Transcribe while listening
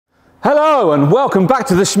Hello and welcome back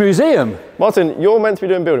to the Shmuseum. Martin, you're meant to be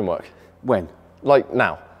doing building work. When? Like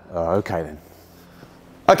now. Okay then.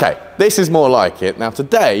 Okay, this is more like it. Now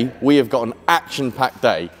today, we have got an action-packed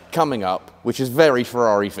day coming up, which is very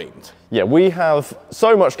Ferrari themed. Yeah, we have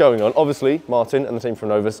so much going on. Obviously, Martin and the team from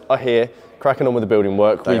Novus are here, cracking on with the building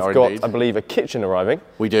work. We've got, indeed, I believe, a kitchen arriving.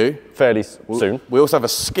 We do. Fairly soon. We also have a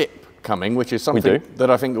skip coming, which is something that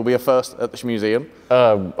I think will be a first at the Shmuseum.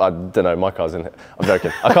 I don't know, my car's in it. I'm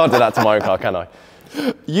joking. I can't do that to my own car, can I?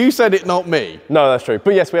 You said it, not me. No, that's true.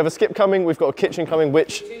 But yes, we have a skip coming, we've got a kitchen coming,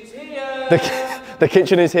 which... The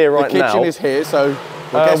kitchen is here right now. The kitchen is here, so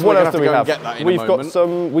I guess what we're else do we go have? And get that in We've a got moment.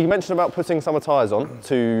 some, we mentioned about putting summer tyres on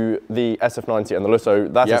to the SF90 and the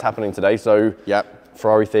Lusso. That is happening today, so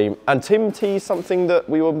Ferrari theme. And Tim teased something that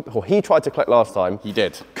he tried to collect last time. He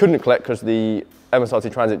did. Couldn't collect because the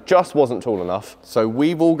MSRT Transit just wasn't tall enough. So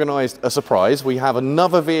we've organised a surprise. We have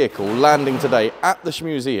another vehicle landing today at the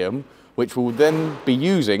Shmuseum, which we'll then be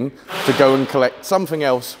using to go and collect something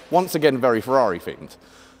else, once again very Ferrari themed.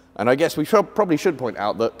 And I guess we probably should point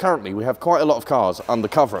out that currently we have quite a lot of cars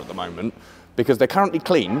undercover at the moment because they're currently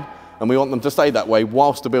clean and we want them to stay that way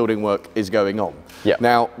whilst the building work is going on. Yeah.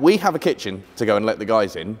 Now, we have a kitchen to go and let the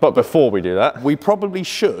guys in. But before we do that, we probably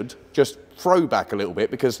should just throw back a little bit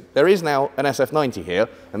because there is now an SF90 here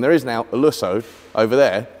and there is now a Lusso over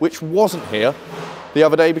there, which wasn't here the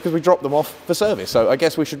other day because we dropped them off for service. So I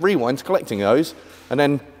guess we should rewind to collecting those and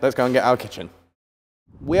then let's go and get our kitchen.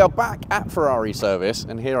 We are back at Ferrari service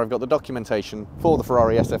and here I've got the documentation for the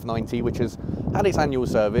Ferrari SF90, which has had its annual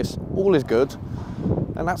service. All is good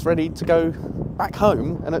and that's ready to go back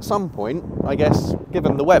home, and at some point, I guess,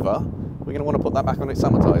 given the weather, we're going to want to put that back on its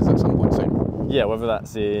summer tyres at some point soon. Yeah, whether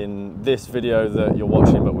that's in this video that you're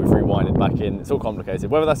watching but we've rewinded back in, it's all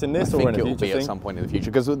complicated. Whether that's in this or in a future I think it will be at some point in the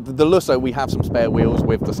future, because the Lusso, we have some spare wheels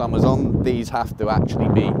with the summers on. These have to actually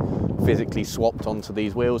be physically swapped onto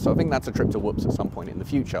these wheels, so I think that's a trip to Whoops at some point in the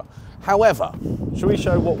future. However, should we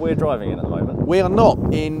show what we're driving in at the moment? We are not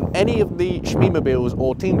in any of the Shmumobiles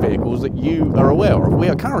or team vehicles that you are aware of. We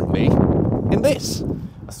are currently in this.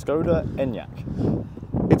 A Skoda ENYAQ.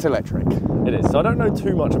 It's electric. It is. So I don't know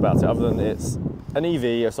too much about it other than it's an EV.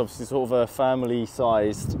 It's obviously sort of a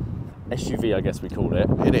family-sized SUV, I guess we call it.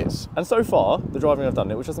 It is. And so far, the driving I've done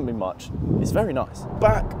it, which hasn't been much, is very nice.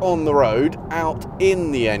 Back on the road, out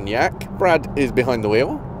in the ENYAQ. Brad is behind the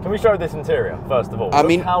wheel. Can we show this interior, first of all? I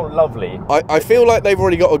mean, how lovely. I feel like they've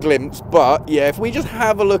already got a glimpse, but yeah, if we just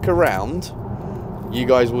have a look around, you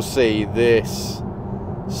guys will see this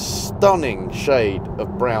stunning shade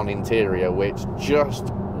of brown interior, which just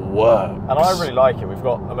works. And I really like it. We've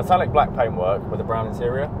got a metallic black paintwork with a brown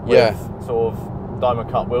interior, with sort of diamond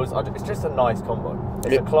cut wheels. It's just a nice combo.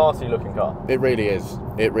 It's a classy looking car. It really is.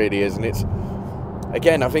 It really is. And it's,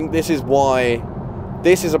 again, I think this is why,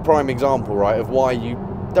 this is a prime example, right, of why you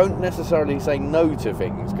don't necessarily say no to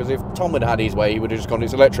things. Because if Tom had his way, he would have just gone,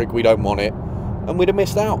 it's electric, we don't want it. And we'd have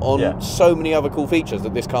missed out on so many other cool features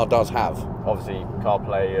that this car does have. Obviously,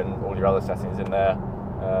 CarPlay and all your other settings in there.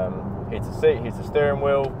 Heated seat, heated steering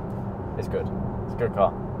wheel. It's good. It's a good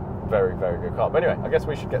car. Very, very good car. But anyway, I guess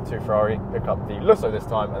we should get to Ferrari, pick up the Lusso this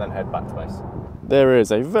time, and then head back to base. There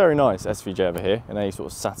is a very nice SVJ over here in a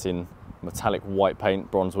sort of satin metallic white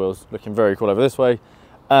paint, bronze wheels, looking very cool over this way.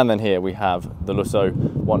 And then here we have the Lusso,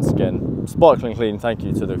 once again, sparkling clean. Thank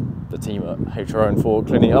you to the team at HRO for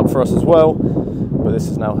cleaning it up for us as well. But this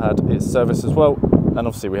has now had its service as well. And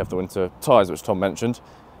obviously we have the winter tyres, which Tom mentioned,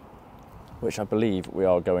 which I believe we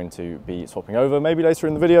are going to be swapping over maybe later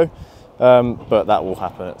in the video. But that will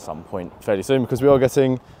happen at some point fairly soon because we are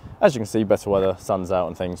getting, as you can see, better weather, sun's out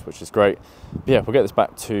and things, which is great. But yeah, we'll get this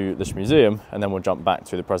back to the Shmuseum and then we'll jump back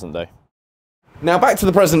to the present day. Now back to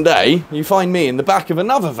the present day, you find me in the back of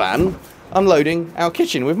another van unloading our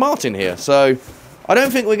kitchen with Martin here. So I don't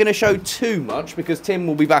think we're going to show too much because Tim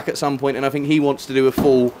will be back at some point and I think he wants to do a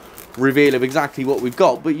full reveal of exactly what we've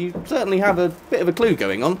got, but you certainly have a bit of a clue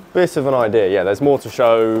going on. Bit of an idea, yeah. There's more to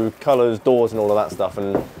show, colours, doors and all of that stuff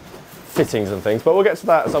and fittings and things, but we'll get to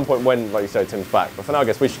that at some point when, like you say, Tim's back. But for now, I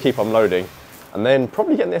guess we should keep unloading and then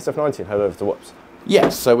probably get in the SF90 and head over to Whoops.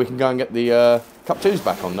 Yes, so we can go and get the Cup 2s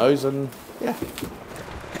back on those and yeah.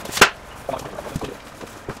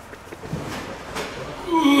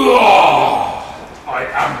 I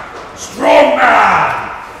am strong man!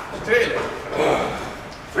 Really?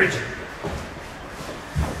 Frigid.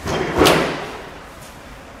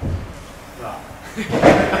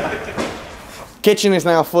 Kitchen is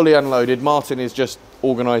now fully unloaded. Martin is just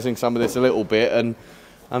organising some of this a little bit and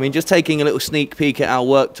I mean, just taking a little sneak peek at our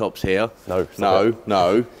worktops here.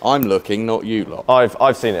 No. I'm looking, not you lot.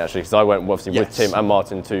 I've seen it actually, because I went obviously with Tim and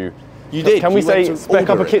Martin to You did. Can we You went say to spec up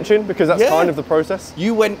order a it. kitchen? Because that's Yeah. kind of the process.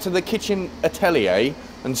 You went to the kitchen atelier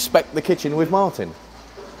and spec'd the kitchen with Martin.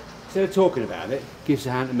 Instead of talking about it, give us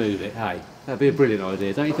a hand to move it. Hey, that'd be a brilliant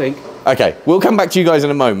idea, don't you think? Okay, we'll come back to you guys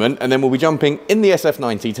in a moment, and then we'll be jumping in the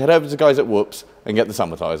SF90 to head over to the guys at Whoops and get the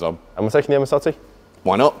summer tyres on. And we're taking the MSRT?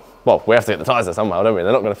 Why not? Well, we have to get the tyres there somehow, don't we?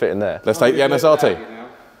 They're not going to fit in there. Let's take the MSRT.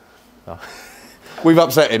 Oh. We've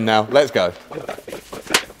upset him now. Let's go.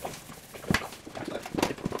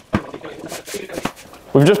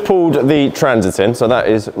 We've just pulled the Transit in, so that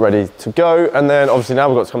is ready to go. And then obviously now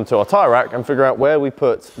we've got to come to our tyre rack and figure out where we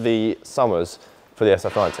put the summers for the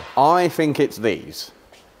SF90. I think it's these.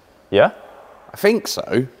 Yeah? I think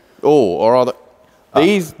so. Oh, or are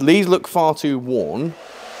these look far too worn.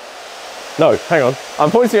 No, hang on.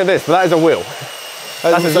 I'm pointing at this, but that is a wheel.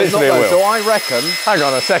 That is literally a wheel. So I reckon... Hang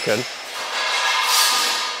on a second.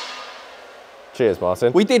 Cheers,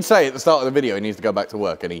 Martin. We did say at the start of the video he needs to go back to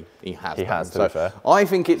work, and he has. He has, to be fair. I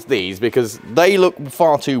think it's these because they look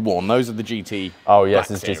far too worn. Those are the GT. Oh yes,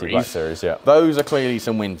 Black it's GT Series. Black Series, yeah. Those are clearly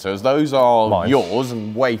some winters. Those are Mine. yours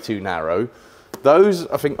and way too narrow. Those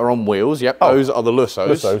I think are on wheels. Yep. Oh. Those are the Lussos.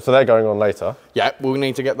 Lusso, so they're going on later. Yeah, we'll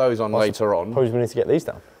need to get those on later on. Suppose we need to get these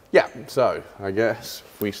down. Yeah. So I guess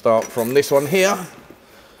we start from this one here.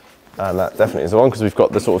 And that definitely is the one because we've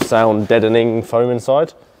got the sort of sound deadening foam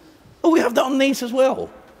inside. Oh, we have that on these as well.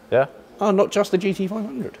 Yeah? Oh, not just the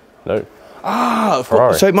GT500. No. Ah,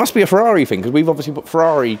 Ferrari. So it must be a Ferrari thing because we've obviously put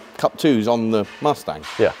Ferrari Cup 2s on the Mustang.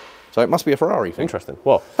 Yeah. So it must be a Ferrari thing. Interesting.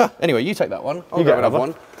 Well, Anyway, you take that one. I'll You grab get another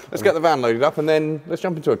another. one. Let's get the van loaded up and then let's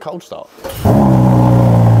jump into a cold start.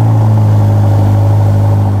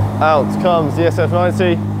 out comes the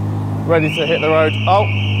SF90, ready to hit the road. Oh!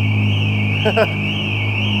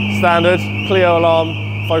 Standard, Clio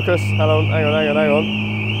alarm, focus. Hang on, hang on, hang on, hang on.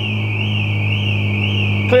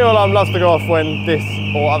 Clio alarm loves to go off when this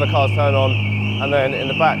or other cars turn on, and then in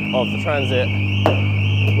the back of the Transit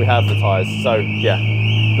we have the tyres. So yeah,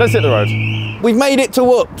 let's hit the road. We've made it to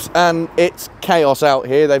Whoops and it's chaos out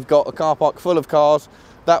here. They've got a car park full of cars.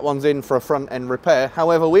 That one's in for a front end repair.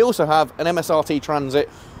 However, we also have an MSRT Transit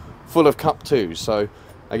full of Cup 2s. So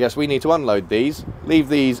I guess we need to unload these, leave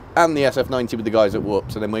these and the SF90 with the guys at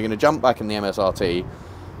Whoops, and then we're going to jump back in the MSRT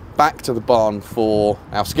back to the barn for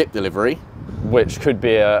our skip delivery. Which could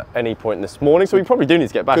be at any point this morning, so we probably do need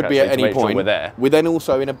to get back. Could be at to any make point. Sure we're there. We then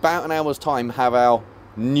also, in about an hour's time, have our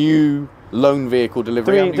new loan vehicle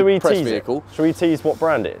delivery. Do we press tease vehicle. it? Should we tease what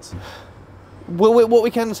brand it is? Well, what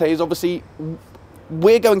we can say is obviously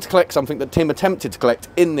we're going to collect something that Tim attempted to collect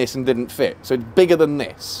in this and didn't fit. So it's bigger than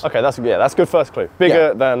this. Okay, that's good first clue.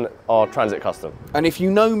 Bigger than our Transit Custom. And if you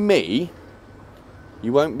know me,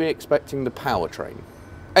 you won't be expecting the powertrain.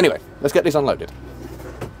 Anyway, let's get this unloaded.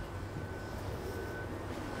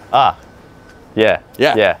 Ah, yeah.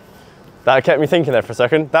 Yeah. That kept me thinking there for a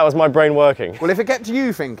second. That was my brain working. Well, if it gets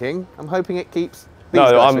you thinking, I'm hoping it keeps these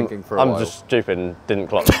guys thinking for a while. I'm just stupid and didn't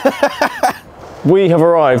clock. We have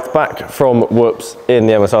arrived back from Whoops in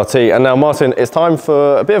the MSRT, and now Martin, it's time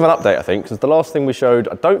for a bit of an update, I think, because the last thing we showed,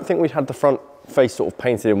 I don't think we'd had the front face sort of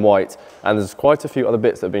painted in white, and there's quite a few other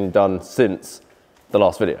bits that have been done since the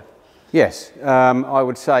last video. Yes, I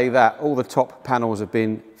would say that all the top panels have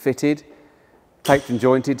been fitted, taped and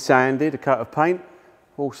jointed, sanded, a coat of paint.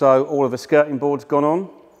 Also, all of the skirting boards gone on.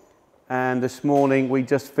 And this morning we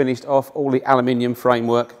just finished off all the aluminium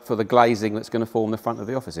framework for the glazing that's going to form the front of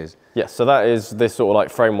the offices. Yes, so that is this sort of like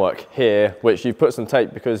framework here, which you've put some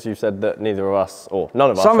tape because you said that neither of us, or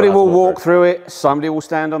none of us. Somebody will walk through it, somebody will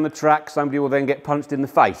stand on the track, somebody will then get punched in the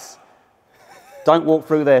face. Don't walk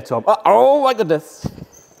through there, Tom. Oh my goodness.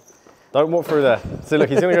 Don't walk through there. See, look,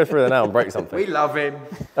 he's going to go through there now and break something. We love him.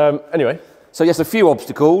 Anyway. So yes, a few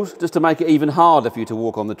obstacles just to make it even harder for you to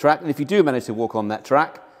walk on the track. And if you do manage to walk on that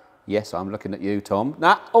track, yes, I'm looking at you, Tom.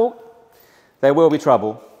 There will be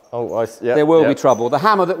trouble. Oh, yeah. There will be trouble. The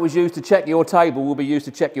hammer that was used to check your table will be used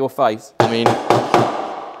to check your face. I mean,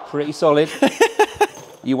 pretty solid.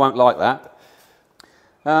 You won't like that.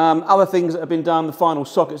 Other things that have been done, the final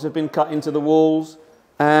sockets have been cut into the walls,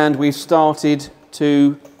 and we've started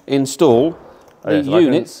to install the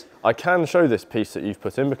units. I can show this piece that you've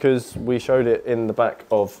put in because we showed it in the back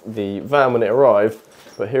of the van when it arrived,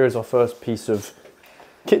 but here is our first piece of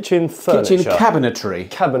kitchen furniture. Kitchen cabinetry.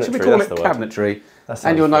 Cabinetry, Should we call that's it the word. cabinetry? That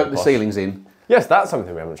And you'll sounds note the posh. ceilings in. Yes, that's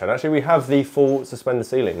something we haven't shown. Actually, we have the full suspended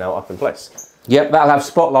ceiling now up in place. Yep, that'll have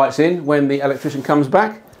spotlights in when the electrician comes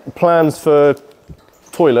back. Plans for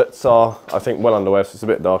toilets are, I think, well underway, so it's a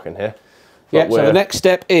bit dark in here. Yeah, so the next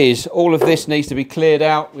step is all of this needs to be cleared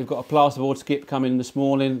out. We've got a plasterboard skip coming this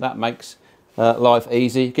morning. That makes life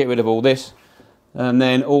easy. Get rid of all this. And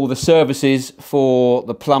then all the services for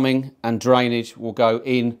the plumbing and drainage will go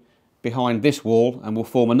in behind this wall and we'll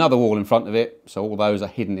form another wall in front of it. So all those are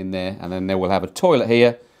hidden in there, and then there will have a toilet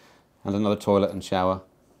here and another toilet and shower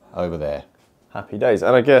over there. Happy days.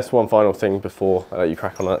 And I guess one final thing before I let you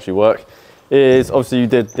crack on and actually work is obviously you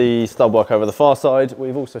did the stud work over the far side.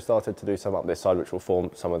 We've also started to do some up this side, which will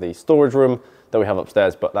form some of the storage room that we have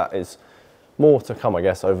upstairs, but that is more to come, I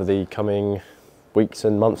guess, over the coming weeks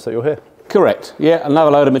and months that you're here. Correct. Yeah,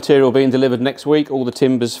 another load of material being delivered next week. All the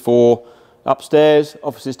timbers for upstairs,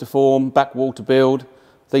 offices to form, back wall to build,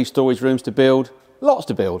 these storage rooms to build, lots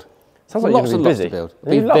to build. Sounds like you're going to be busy.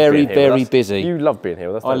 Be very, very busy. You love being here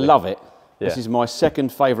with us. I love it. Yeah. This is my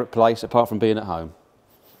second favourite place apart from being at home.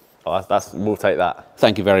 Oh, we'll take that.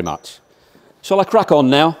 Thank you very much. Shall I crack on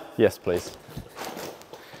now? Yes, please.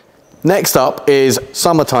 Next up is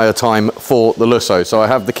summer tyre time for the Lusso. So I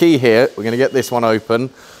have the key here. We're going to get this one open.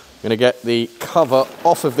 I'm going to get the cover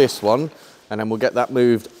off of this one, and then we'll get that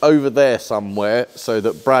moved over there somewhere so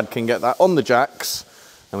that Brad can get that on the jacks,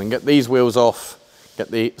 and we can get these wheels off,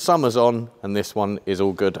 get the summers on, and this one is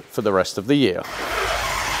all good for the rest of the year.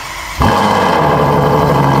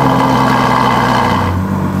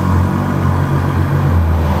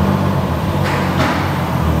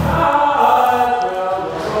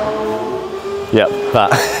 Yep,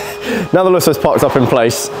 that. Now the Lusso's parked up in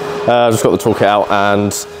place, I've just got the toolkit out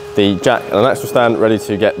and the jack and an axle stand ready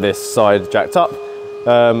to get this side jacked up.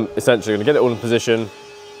 Essentially going to get it all in position,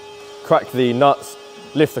 crack the nuts,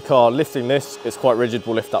 lift the car. Lifting this, it's quite rigid,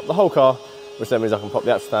 will lift up the whole car, which then means I can pop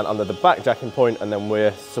the axle stand under the back jacking point, and then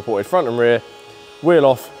we're supported front and rear. Wheel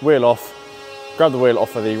off, grab the wheel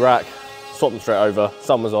off of the rack, swap them straight over,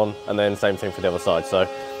 summers on, and then same thing for the other side. So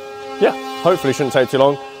yeah, hopefully shouldn't take too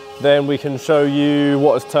long. Then we can show you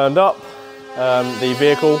what has turned up, the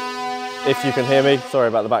vehicle, if you can hear me. Sorry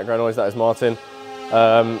about the background noise, that is Martin.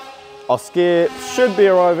 Our skier should be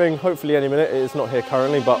arriving hopefully any minute. It is not here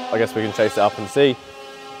currently, but I guess we can chase it up and see.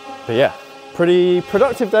 But yeah, pretty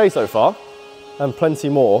productive day so far, and plenty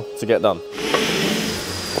more to get done.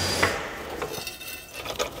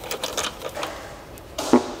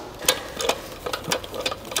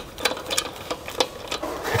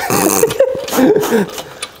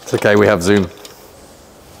 It's okay, we have Zoom.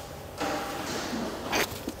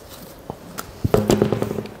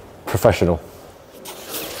 Professional.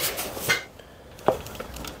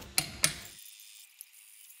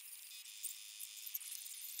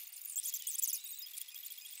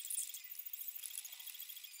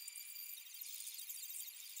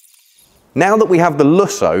 Now that we have the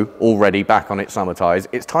Lusso already back on its summer tyres,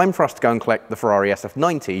 it's time for us to go and collect the Ferrari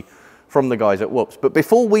SF90 from the guys at Whoops. But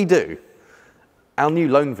before we do, our new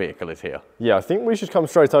loan vehicle is here. Yeah, I think we should come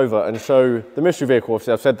straight over and show the mystery vehicle.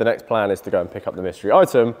 Obviously, I've said the next plan is to go and pick up the mystery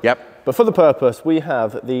item. Yep. But for the purpose, we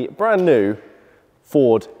have the brand new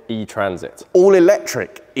Ford E-Transit.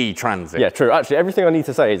 All-electric E-Transit. Yeah, true. Actually, everything I need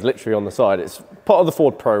to say is literally on the side. It's part of the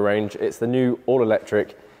Ford Pro range. It's the new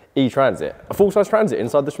all-electric E-Transit, a full-size transit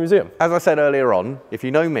inside the Shmuseum. As I said earlier on, if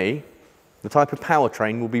you know me, the type of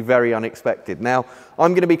powertrain will be very unexpected. Now,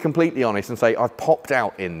 I'm going to be completely honest and say I've popped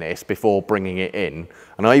out in this before bringing it in,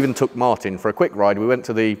 and I even took Martin for a quick ride. We went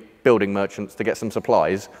to the building merchants to get some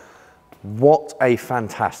supplies. What a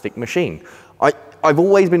fantastic machine. I've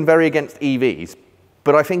always been very against EVs,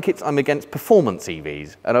 but I think I'm against performance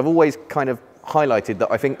EVs, and I've always kind of highlighted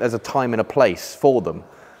that I think there's a time and a place for them.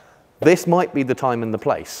 This might be the time and the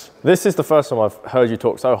place. This is the first time I've heard you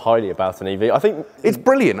talk so highly about an EV. I think it's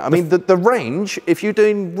brilliant. I mean, the range, if you're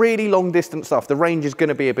doing really long distance stuff, the range is going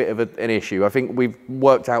to be a bit of an issue. I think we've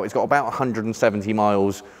worked out it's got about 170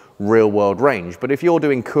 miles real world range. But if you're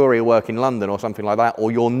doing courier work in London or something like that,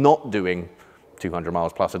 or you're not doing 200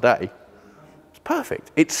 miles plus a day, it's perfect.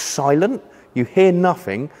 It's silent. You hear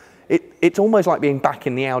nothing. It's almost like being back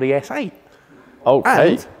in the Audi S8.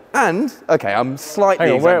 Okay. And okay, I'm slightly...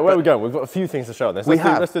 Hang on, where are we going? We've got a few things to show on this.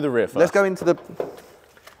 Let's do the rear first. Let's go into the...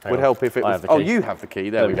 Would help if it was... Oh, you have the key.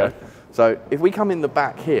 There we go. So if we come in the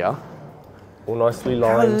back here... All nicely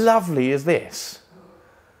lined. How lovely is this?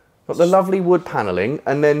 Got the lovely wood panelling,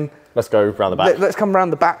 and then... Let's go round the back. Let's come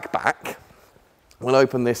round the back. We'll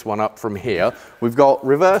open this one up from here. We've got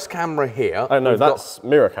reverse camera here. Oh no, that's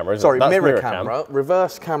mirror camera, isn't it? Sorry, mirror camera.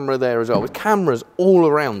 Reverse camera there as well. With cameras all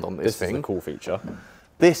around on this thing. This is a cool feature.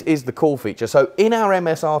 This is the cool feature. So in our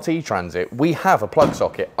MSRT Transit, we have a plug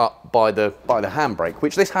socket up by the handbrake,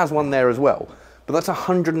 which this has one there as well. But that's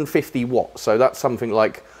 150 watts, so that's something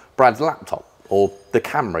like Brad's laptop or the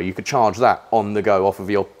camera. You could charge that on the go off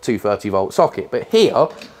of your 230 volt socket. But here,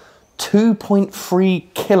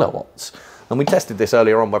 2.3 kilowatts. And we tested this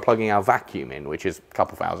earlier on by plugging our vacuum in, which is a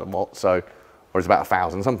couple thousand watts, so or it's about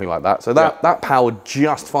 1,000, something like that. So that powered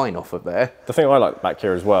just fine off of there. The thing I like back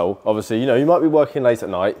here as well, obviously, you know, you might be working late at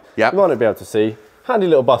night. Yep. You might not be able to see. Handy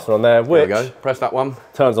little button on there, which There we go. Press that one.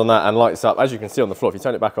 turns on that and lights up. As you can see on the floor, if you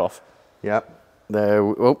turn it back off. Yep. There.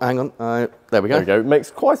 Oh, hang on. There we go. There we go. It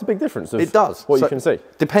makes quite a big difference. It does. What you can see.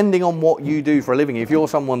 Depending on what you do for a living, if you're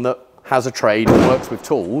someone that has a trade and works with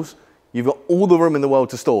tools, you've got all the room in the world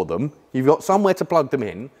to store them. You've got somewhere to plug them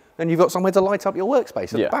in, and you've got somewhere to light up your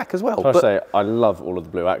workspace at the back as well. I say I love all of the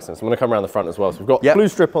blue accents. I'm going to come around the front as well. So we've got Yep. blue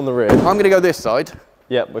strip on the rear. I'm going to go this side.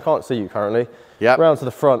 Yeah, we can't see you currently. Yep. Round to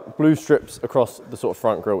the front, blue strips across the sort of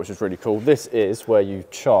front grille, which is really cool. This is where you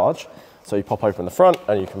charge. So you pop open the front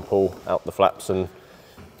and you can pull out the flaps and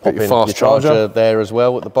pop Your in fast your charger charger there as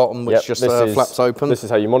well at the bottom, which just flaps open. This is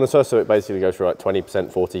how you monitor. So it basically goes through like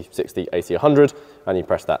 20%, 40, 60, 80, 100, and you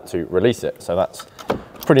press that to release it. So that's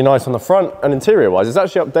pretty nice on the front. And interior wise, it's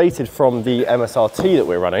actually updated from the MSRT that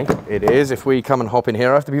we're running. It is. If we come and hop in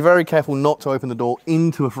here, I have to be very careful not to open the door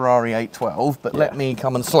into a Ferrari 812, but let me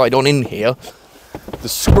come and slide on in here. The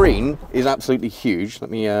screen is absolutely huge.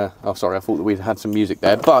 Let me, oh sorry, I thought that we'd had some music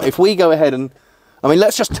there. But if we go ahead and, I mean,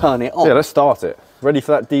 let's just turn it on. Yeah, let's start it. Ready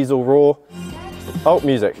for that diesel roar? Oh,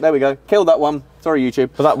 music. There we go. Killed that one. Sorry, YouTube.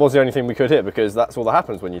 But that was the only thing we could hit because that's all that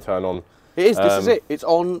happens when you turn on. It is, this is it. It's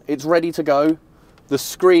on, it's ready to go. The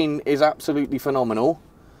screen is absolutely phenomenal.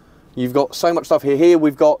 You've got so much stuff here. Here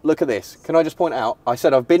we've got, look at this. Can I just point out, I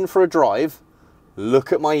said I've been for a drive.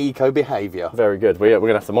 Look at my eco behaviour. Very good. We're going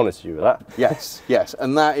to have to monitor you with that. Yes, yes.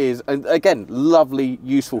 And that is, and again, lovely,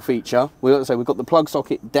 useful feature. We've got the plug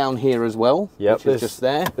socket down here as well, which is just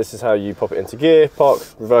there. This is how you pop it into gear, park,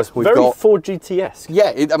 reverse. Very Ford GT-esque.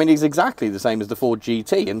 Yeah, I mean, it's exactly the same as the Ford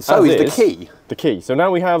GT, and so is the key. The key. So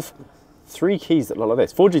now we have 3 keys that look like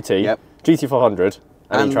this. Ford GT, GT400,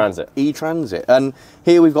 and E-Transit. E-Transit. And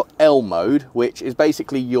here we've got L mode, which is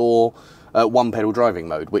basically your one pedal driving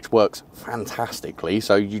mode, which works fantastically.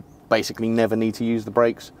 So you basically never need to use the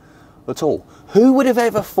brakes at all. Who would have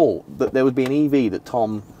ever thought that there would be an EV that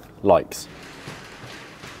Tom likes?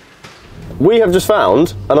 We have just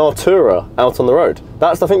found an Artura out on the road.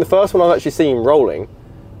 That's, I think, the first one I've actually seen rolling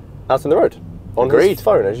out on the road. On his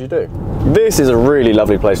phone, as you do. This is a really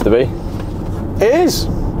lovely place to be. It is.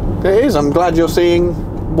 It is. I'm glad you're seeing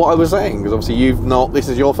what I was saying, because obviously you've not, this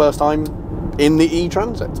is your first time in the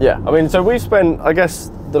E-Transit. Yeah, I mean, so we've spent, I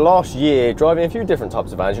guess, the last year driving a few different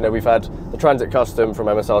types of vans. You know, we've had the Transit Custom from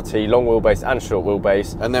MSRT, long wheelbase and short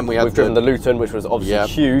wheelbase. And then we've driven the Luton, which was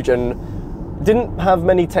obviously huge and didn't have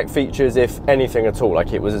many tech features, if anything at all.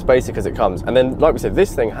 Like, it was as basic as it comes. And then, like we said,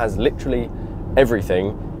 this thing has literally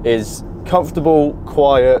everything, is comfortable,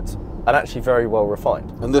 quiet, and actually very well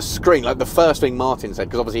refined. And the screen, like the first thing Martin said,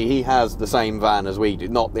 because obviously he has the same van as we do,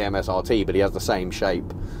 not the MSRT, but he has the same shape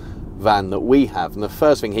van that we have. And the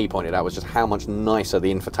first thing he pointed out was just how much nicer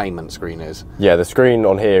the infotainment screen is. Yeah, the screen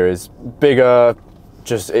on here is bigger,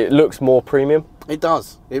 just, it looks more premium. It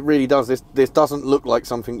does. It really does. This doesn't look like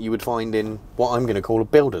something you would find in what I'm going to call a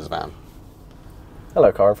builder's van.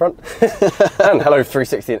 Hello, car in front. And hello,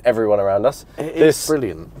 360 and everyone around us. It's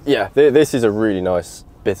brilliant. Yeah, this is a really nice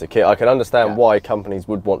bit of kit. I can understand why companies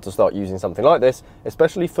would want to start using something like this,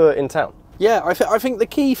 especially for in town. Yeah, I think the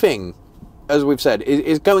key thing, as we've said,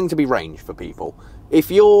 is going to be range for people. If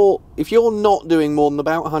you're not doing more than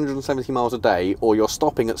about 170 miles a day, or you're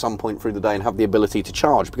stopping at some point through the day and have the ability to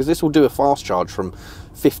charge, because this will do a fast charge from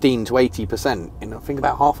 15 to 80% in, I think,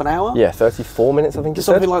 about half an hour. Yeah, 34 minutes, I think you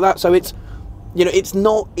said. Something like that. So it's, you know, it's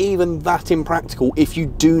not even that impractical if you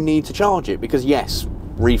do need to charge it, because yes,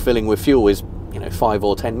 refilling with fuel is, you know, 5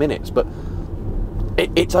 or 10 minutes, but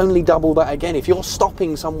it's only double that again. If you're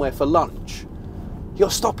stopping somewhere for lunch, you're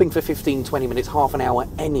stopping for 15, 20 minutes, half an hour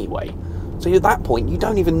anyway. So at that point, you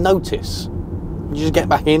don't even notice. You just get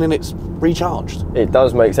back in and it's recharged. It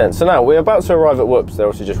does make sense. So now we're about to arrive at Whoops. They're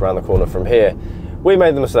obviously just around the corner from here. We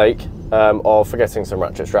made the mistake of forgetting some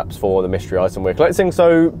ratchet straps for the mystery item we're collecting.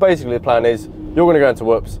 So basically the plan is you're going to go into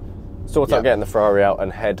Whoops, sort out getting the Ferrari out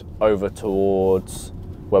and head over towards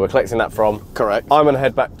where we're collecting that from. Correct. I'm going to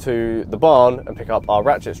head back to the barn and pick up our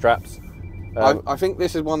ratchet straps. I think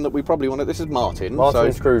this is one that we probably want. This is Martin.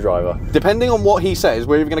 Martin's screwdriver. Depending on what he says,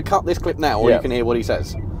 we're either going to cut this clip now or you can hear what he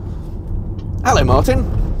says. Hello,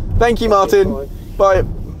 Martin. Thank you, Martin. Bye.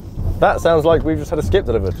 That sounds like we've just had a skip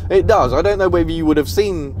delivered. It does. I don't know whether you would have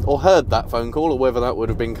seen or heard that phone call or whether that would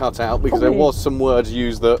have been cut out, because there was some words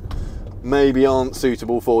used that maybe aren't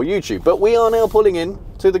suitable for YouTube. But we are now pulling in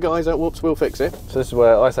to the guys at Whoops We'll Fix It. So this is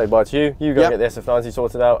where I say bye to you. You go Yep. and get the SF90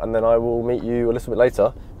 sorted out, and then I will meet you a little bit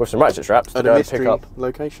later with some ratchet straps to go and pick up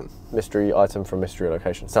location. mystery item from mystery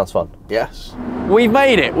location. Sounds fun. Yes. We've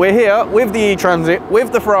made it. We're here with the E-Transit,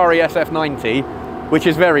 with the Ferrari SF90, which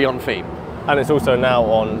is very on theme. And it's also now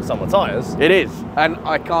on summer tyres. It is, and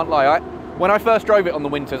I can't lie, when I first drove it on the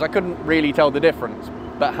winters, I couldn't really tell the difference,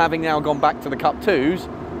 but having now gone back to the Cup 2s,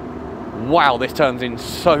 wow, this turns in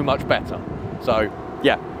so much better. So,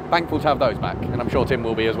 yeah, thankful to have those back, and I'm sure Tim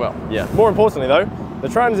will be as well. Yeah. More importantly though, the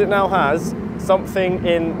Transit now has something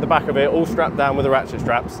in the back of it, all strapped down with the ratchet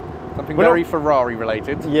straps. Something very Ferrari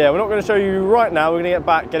related. Yeah, we're not going to show you right now. We're going to get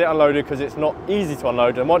back, get it unloaded, because it's not easy to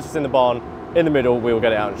unload, and once it's in the barn, in the middle, we'll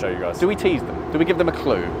get it out and show you guys. Do we tease them? Do we give them a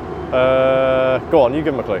clue? Go on, you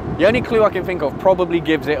give them a clue. The only clue I can think of probably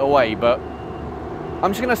gives it away, but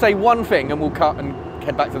I'm just going to say one thing and we'll cut and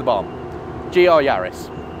head back to the barn. GR Yaris.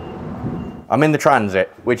 I'm in the Transit,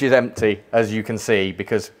 which is empty, as you can see,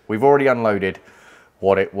 because we've already unloaded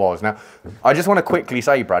what it was. Now, I just want to quickly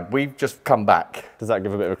say, Brad, we've just come back. Does that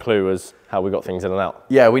give a bit of a clue as how we got things in and out?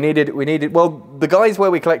 Yeah, we needed, well, the guys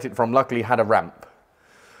where we collected from luckily had a ramp.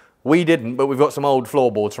 We didn't, but we've got some old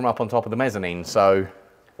floorboards from up on top of the mezzanine, so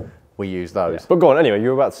we used those. Yeah. But go on, anyway, you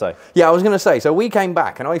were about to say. Yeah, I was going to say, so we came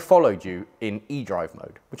back and I followed you in e-drive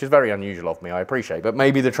mode, which is very unusual of me, I appreciate, but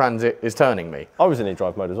maybe the Transit is turning me. I was in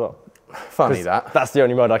e-drive mode as well. Funny that. That's the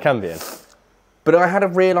only mode I can be in. But I had a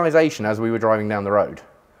realisation as we were driving down the road.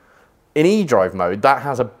 In e-drive mode, that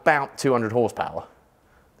has about 200 horsepower.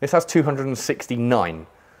 This has 269.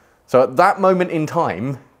 So at that moment in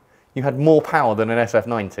time, you had more power than an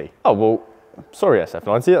SF90. Oh, well, sorry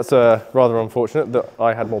SF90, that's rather unfortunate that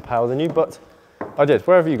I had more power than you, but I did.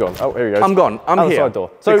 Where have you gone? Oh, here he goes. I'm gone, I'm here. Outside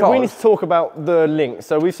door. So we need to talk about the link.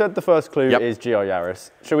 So we said the first clue is GR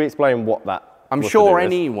Yaris. Shall we explain what that I'm sure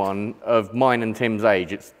anyone of mine and Tim's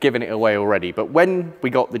age, it's given it away already, but when we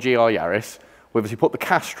got the GR Yaris, we obviously put the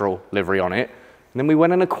Castrol livery on it, and then we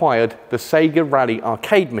went and acquired the SEGA Rally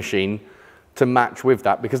arcade machine to match with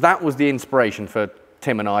that, because that was the inspiration for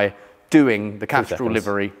Tim and I doing the Castrol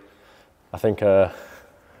livery. I think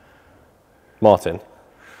Martin.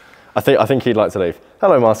 I think he'd like to leave.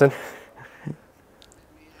 Hello, Martin.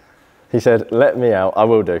 He said, "Let me out." I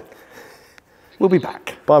will do. We'll be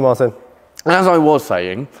back. Bye, Martin. And as I was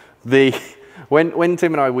saying, when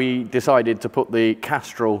Tim and I we decided to put the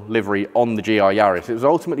Castrol livery on the GR Yaris, it was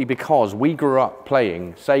ultimately because we grew up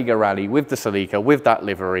playing SEGA Rally with the Celica with that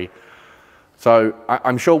livery. So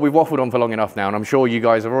I'm sure we've waffled on for long enough now, and I'm sure you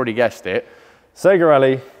guys have already guessed it. SEGA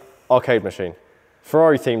Rally arcade machine,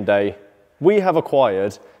 Ferrari themed day. We have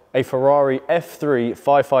acquired a Ferrari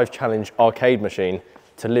F355 Challenge arcade machine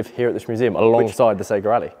to live here at this museum alongside the SEGA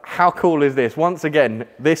Rally. How cool is this? Once again,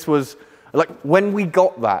 this was, like, when we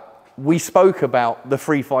got that, we spoke about the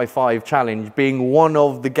 355 Challenge being one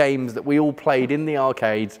of the games that we all played in the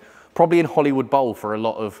arcades, probably in Hollywood Bowl for a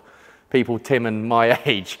lot of people Tim and my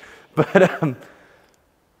age. But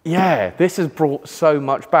yeah, this has brought so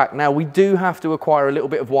much back. Now, we do have to acquire a little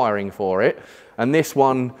bit of wiring for it, and this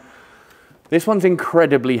one's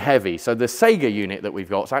incredibly heavy. So the SEGA unit that we've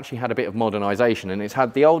got has actually had a bit of modernisation, and it's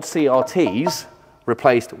had the old CRTs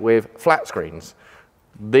replaced with flat screens.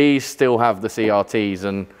 These still have the CRTs,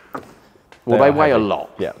 and well, they weigh a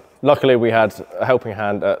lot. Yeah. Luckily, we had a helping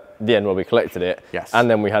hand at the end where we collected it. Yes. And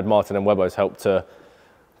then we had Martin and Webbo's help to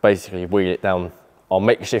basically wheel it down our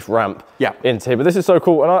makeshift ramp into here. But this is so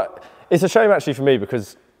cool. And it's a shame actually for me,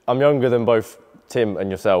 because I'm younger than both Tim and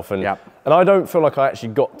yourself. And I don't feel like I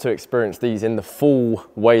actually got to experience these in the full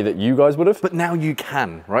way that you guys would have. But now you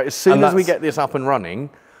can, right? As soon as we get this up and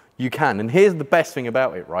running, you can. And here's the best thing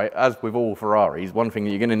about it, right? As with all Ferraris, one thing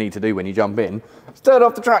that you're going to need to do when you jump in is turn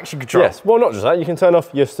off the traction control. Yes, well, not just that. You can turn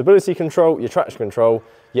off your stability control, your traction control,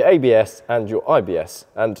 your ABS and your IBS.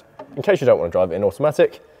 And in case you don't want to drive it in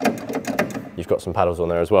automatic, you've got some paddles on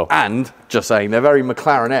there as well. And, just saying, they're very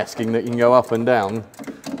McLaren-esque in that you can go up and down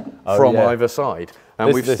from either side.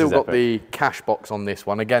 And we've still got the cash box on this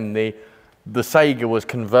one. Again, the SEGA was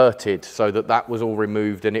converted so that that was all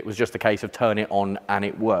removed, and it was just a case of turn it on and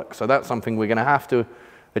it works. So that's something we're going to have to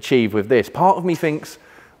achieve with this. Part of me thinks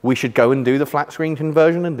we should go and do the flat screen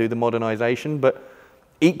conversion and do the modernisation, but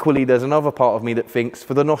equally there's another part of me that thinks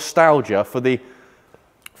for the nostalgia, for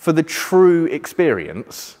the true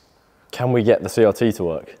experience, can we get the CRT to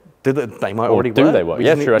work? They might already work. Do they work?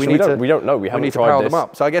 Yeah, true. Actually, we don't know. We haven't tried power them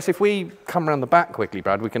up. So I guess if we come around the back quickly,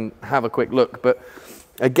 Brad, we can have a quick look. But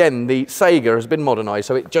again, the SEGA has been modernised,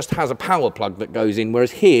 so it just has a power plug that goes in,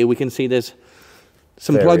 whereas here we can see there's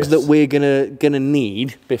some plugs that we're gonna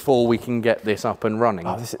need before we can get this up and running.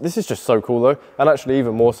 Oh, this is just so cool though, and actually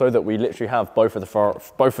even more so that we literally have both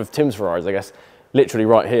of Tim's Ferraris, I guess, literally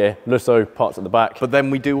right here. Lusso parts at the back. But then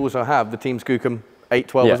we do also have the Team Skookum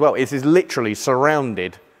 812 as well. This is literally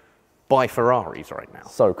surrounded by Ferraris right now.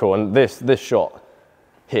 So cool, and this shot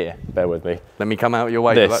here, bear with me. Let me come out your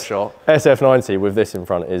way for that shot. SF90 with this in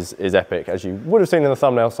front is epic, as you would have seen in the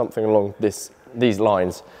thumbnail, something along these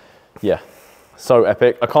lines. Yeah. So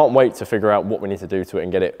epic. I can't wait to figure out what we need to do to it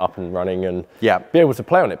and get it up and running and be able to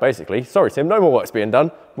play on it, basically. Sorry, Tim, no more work's being done.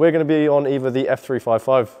 We're going to be on either the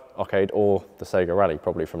F355 arcade or the SEGA Rally,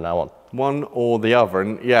 probably from now on. One or the other.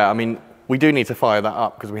 And yeah, I mean, we do need to fire that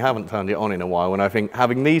up because we haven't turned it on in a while. And I think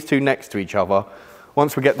having these two next to each other,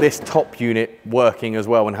 once we get this top unit working as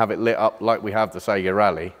well and have it lit up like we have the SEGA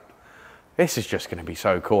Rally, this is just going to be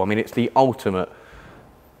so cool. I mean, it's the ultimate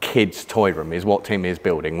kids' toy room is what Tim is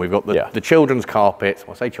building. We've got the children's carpets.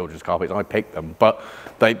 Well, I say children's carpets, I picked them, but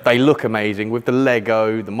they look amazing with the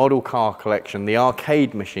Lego, the model car collection, the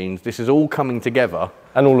arcade machines. This is all coming together.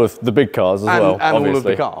 And all of the big cars as well, and obviously. All of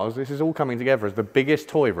the cars. This is all coming together as the biggest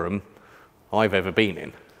toy room I've ever been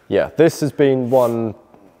in. Yeah, this has been one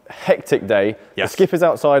hectic day. Yes. The skip is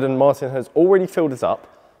outside and Martin has already filled it up.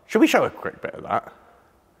 Should we show a quick bit of that?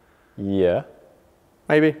 Yeah.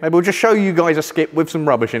 Maybe we'll just show you guys a skip with some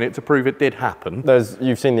rubbish in it to prove it did happen.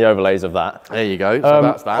 You've seen the overlays of that. There you go, so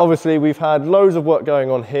that's that. Obviously, we've had loads of work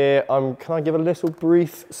going on here. Can I give a little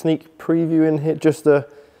brief sneak preview in here?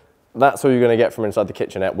 That's all you're going to get from inside the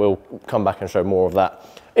kitchenette. We'll come back and show more of that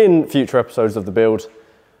in future episodes of the build.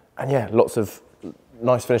 And yeah, lots of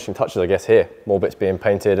nice finishing touches, I guess, here. More bits being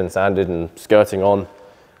painted and sanded and skirting on.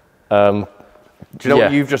 Do you know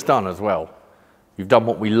what you've just done as well? You've done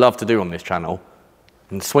what we love to do on this channel.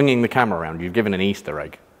 And swinging the camera around, you've given an Easter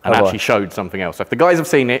egg and actually showed something else. So if the guys have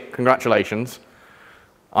seen it, congratulations.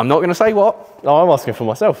 I'm not going to say what. No, I'm asking for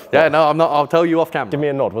myself. Yeah, no, I'm not. I'll tell you off camera. Give me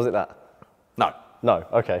a nod. Was it that? No. No.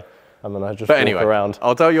 Okay. I'm gonna just walk anyway, around.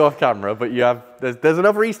 I'll tell you off camera. But you have there's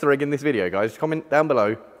another Easter egg in this video, guys. Comment down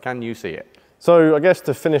below. Can you see it? So I guess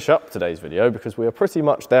to finish up today's video, because we are pretty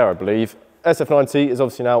much there, I believe. SF90 is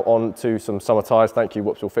obviously now on to some summer tyres. Thank you,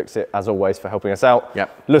 Whoops Will Fix It, as always, for helping us out.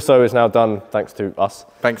 Yep. Lusso is now done, thanks to us.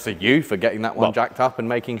 Thanks to you for getting that one jacked up and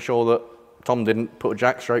making sure that Tom didn't put a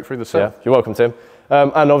jack straight through the cell. Yeah, you're welcome, Tim.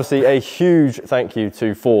 And obviously a huge thank you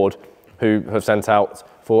to Ford, who have sent out,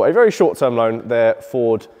 for a very short-term loan, their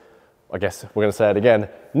Ford, I guess we're going to say it again,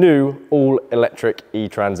 new all-electric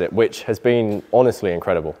e-Transit, which has been honestly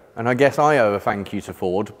incredible. And I guess I owe a thank you to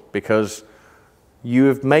Ford because you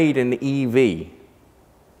have made an EV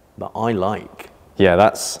that I like. Yeah,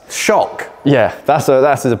 that's... Shock. Yeah, that's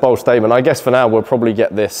a bold statement. I guess for now, we'll probably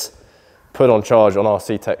get this put on charge on our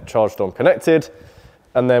C-Tech Charge Storm connected,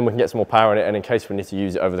 and then we can get some more power in it, and in case we need to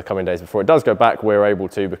use it over the coming days before it does go back, we're able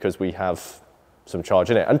to because we have some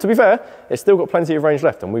charge in it. And to be fair, it's still got plenty of range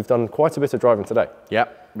left, and we've done quite a bit of driving today.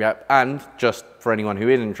 Yep. And just for anyone who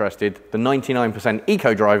is interested, the 99%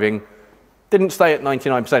 eco driving didn't stay at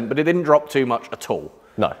 99%, but it didn't drop too much at all.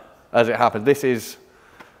 No. As it happened. This is,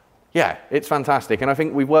 yeah, it's fantastic. And I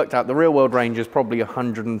think we've worked out the real world range is probably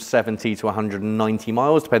 170 to 190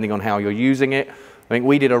 miles, depending on how you're using it. I think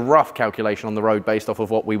we did a rough calculation on the road based off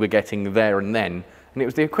of what we were getting there and then, and it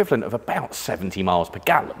was the equivalent of about 70 miles per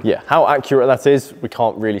gallon. Yeah, how accurate that is, we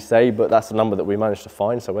can't really say, but that's the number that we managed to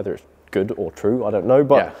find. So whether it's good or true, I don't know.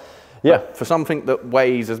 But yeah. But for something that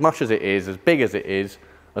weighs as much as it is, as big as it is,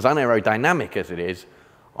 as unaerodynamic as it is,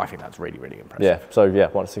 I think that's really, really impressive. Yeah, so yeah,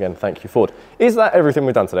 once again, thank you, Ford. Is that everything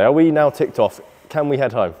we've done today? Are we now ticked off? Can we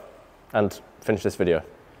head home and finish this video?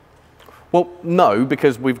 Well, no,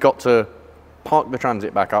 because we've got to park the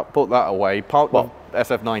Transit back up, put that away, park the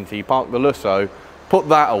SF90, park the Lusso, put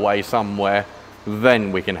that away somewhere,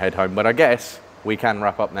 then we can head home. But I guess we can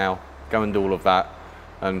wrap up now, go and do all of that.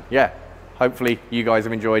 And yeah, hopefully you guys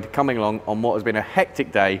have enjoyed coming along on what has been a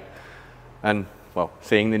hectic day and, well,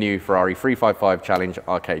 seeing the new Ferrari 355 Challenge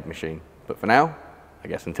arcade machine. But for now, I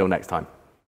guess until next time.